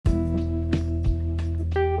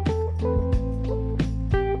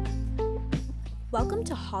Welcome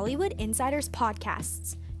to Hollywood Insiders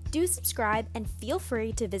Podcasts. Do subscribe and feel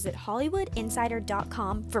free to visit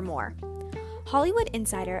HollywoodInsider.com for more. Hollywood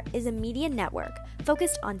Insider is a media network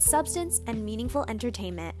focused on substance and meaningful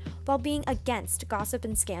entertainment while being against gossip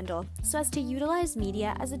and scandal, so as to utilize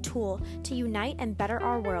media as a tool to unite and better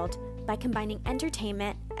our world by combining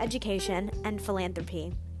entertainment, education, and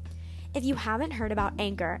philanthropy. If you haven't heard about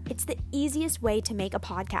Anchor, it's the easiest way to make a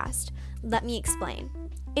podcast. Let me explain.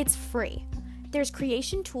 It's free. There's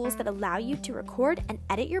creation tools that allow you to record and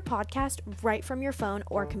edit your podcast right from your phone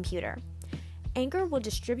or computer. Anchor will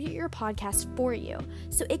distribute your podcast for you,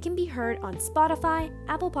 so it can be heard on Spotify,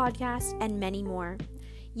 Apple Podcasts, and many more.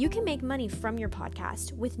 You can make money from your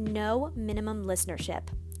podcast with no minimum listenership.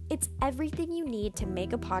 It's everything you need to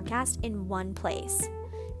make a podcast in one place.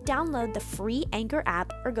 Download the free Anchor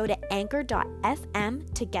app or go to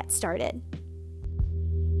anchor.fm to get started.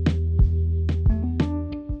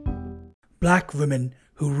 Black Women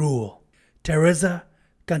Who Rule. Teresa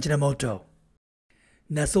Kanchinamoto.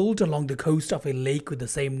 Nestled along the coast of a lake with the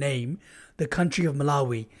same name, the country of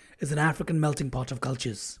Malawi is an African melting pot of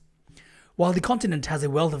cultures. While the continent has a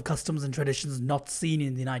wealth of customs and traditions not seen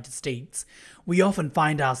in the United States, we often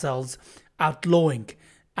find ourselves outlawing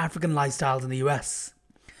African lifestyles in the US.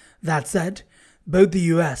 That said, both the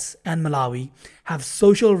US and Malawi have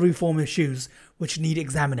social reform issues which need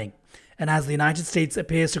examining. And as the United States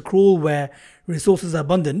appears to crawl where resources are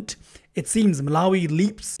abundant, it seems Malawi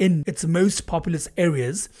leaps in its most populous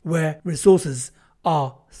areas where resources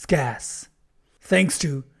are scarce. Thanks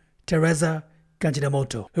to Teresa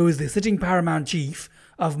Kanchinamoto, who is the sitting paramount chief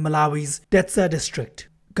of Malawi's Dedza district.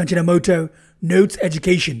 Kanchinamoto notes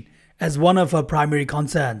education as one of her primary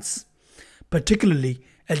concerns, particularly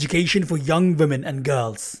education for young women and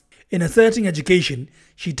girls. In asserting education,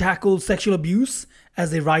 she tackles sexual abuse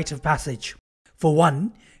as a rite of passage. For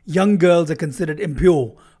one, young girls are considered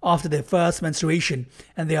impure after their first menstruation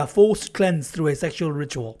and they are forced to cleanse through a sexual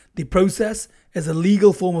ritual. The process is a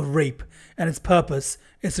legal form of rape, and its purpose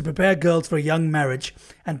is to prepare girls for a young marriage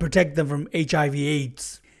and protect them from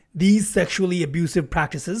HIV/AIDS. These sexually abusive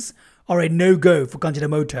practices are a no-go for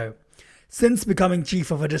Kanchinamoto. Since becoming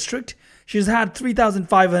chief of her district, she has had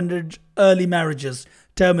 3,500 early marriages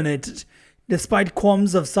terminated, despite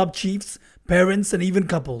qualms of sub-chiefs, parents, and even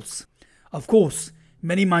couples. Of course,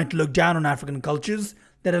 many might look down on African cultures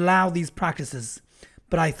that allow these practices,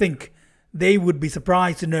 but I think they would be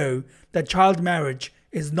surprised to know that child marriage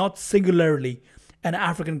is not singularly an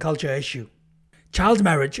African culture issue. Child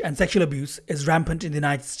marriage and sexual abuse is rampant in the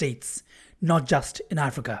United States, not just in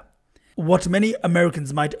Africa. What many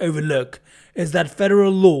Americans might overlook is that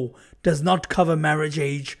federal law does not cover marriage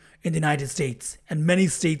age in the United States, and many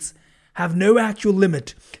states have no actual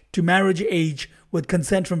limit to marriage age with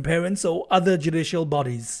consent from parents or other judicial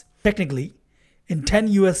bodies. Technically, in 10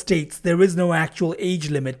 US states, there is no actual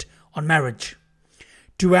age limit on marriage.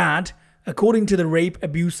 To add, according to the Rape,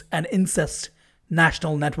 Abuse and Incest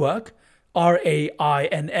National Network,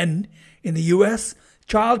 RAINN, in the US,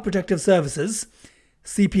 Child Protective Services,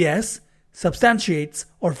 CPS, substantiates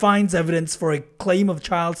or finds evidence for a claim of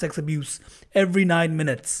child sex abuse every 9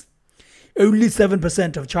 minutes. Only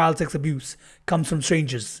 7% of child sex abuse comes from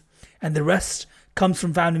strangers, and the rest comes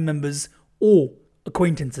from family members or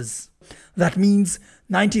acquaintances. That means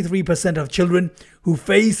 93% of children who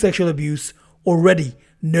face sexual abuse already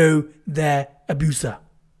know their abuser.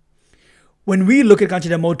 When we look at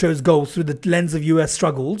Kanchinamoto's goals through the lens of US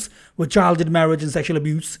struggles with childhood marriage and sexual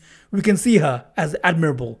abuse, we can see her as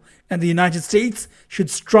admirable, and the United States should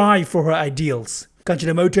strive for her ideals.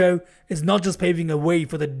 Kanchinamoto is not just paving a way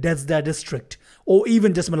for the Dedza district, or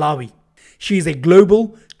even just Malawi. She is a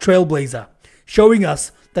global trailblazer, showing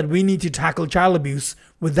us that we need to tackle child abuse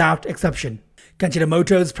without exception.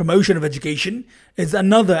 Kanchinamoto's promotion of education is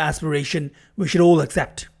another aspiration we should all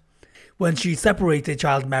accept. When she separates a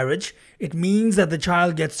child marriage, it means that the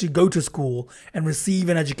child gets to go to school and receive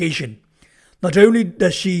an education. Not only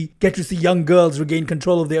does she get to see young girls regain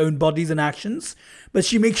control of their own bodies and actions, but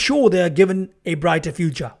she makes sure they are given a brighter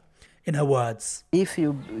future, in her words. If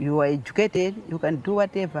you are educated, you can do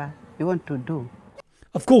whatever you want to do.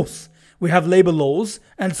 Of course, we have labor laws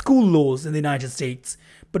and school laws in the United States,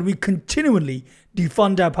 but we continually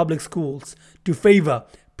defund our public schools to favor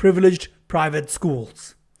privileged private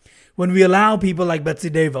schools. When we allow people like Betsy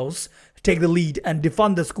DeVos to take the lead and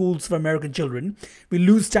defund the schools for American children, we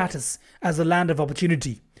lose status as a land of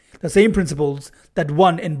opportunity. The same principles that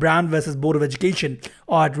won in Brown versus Board of Education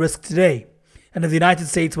are at risk today. And if the United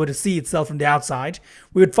States were to see itself from the outside,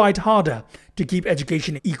 we would fight harder to keep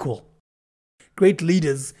education equal. Great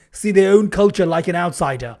leaders see their own culture like an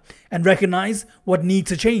outsider and recognize what needs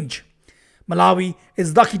to change. Malawi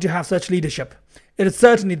is lucky to have such leadership. It is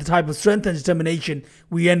certainly the type of strength and determination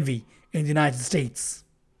we envy in the United States.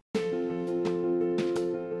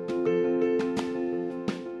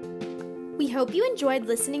 We hope you enjoyed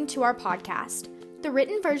listening to our podcast. The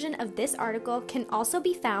written version of this article can also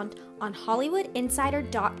be found on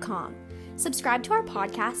HollywoodInsider.com. Subscribe to our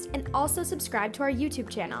podcast and also subscribe to our YouTube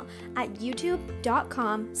channel at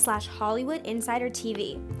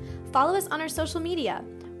youtube.com/HollywoodInsiderTV. Follow us on our social media.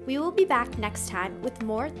 We will be back next time with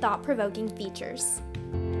more thought-provoking features.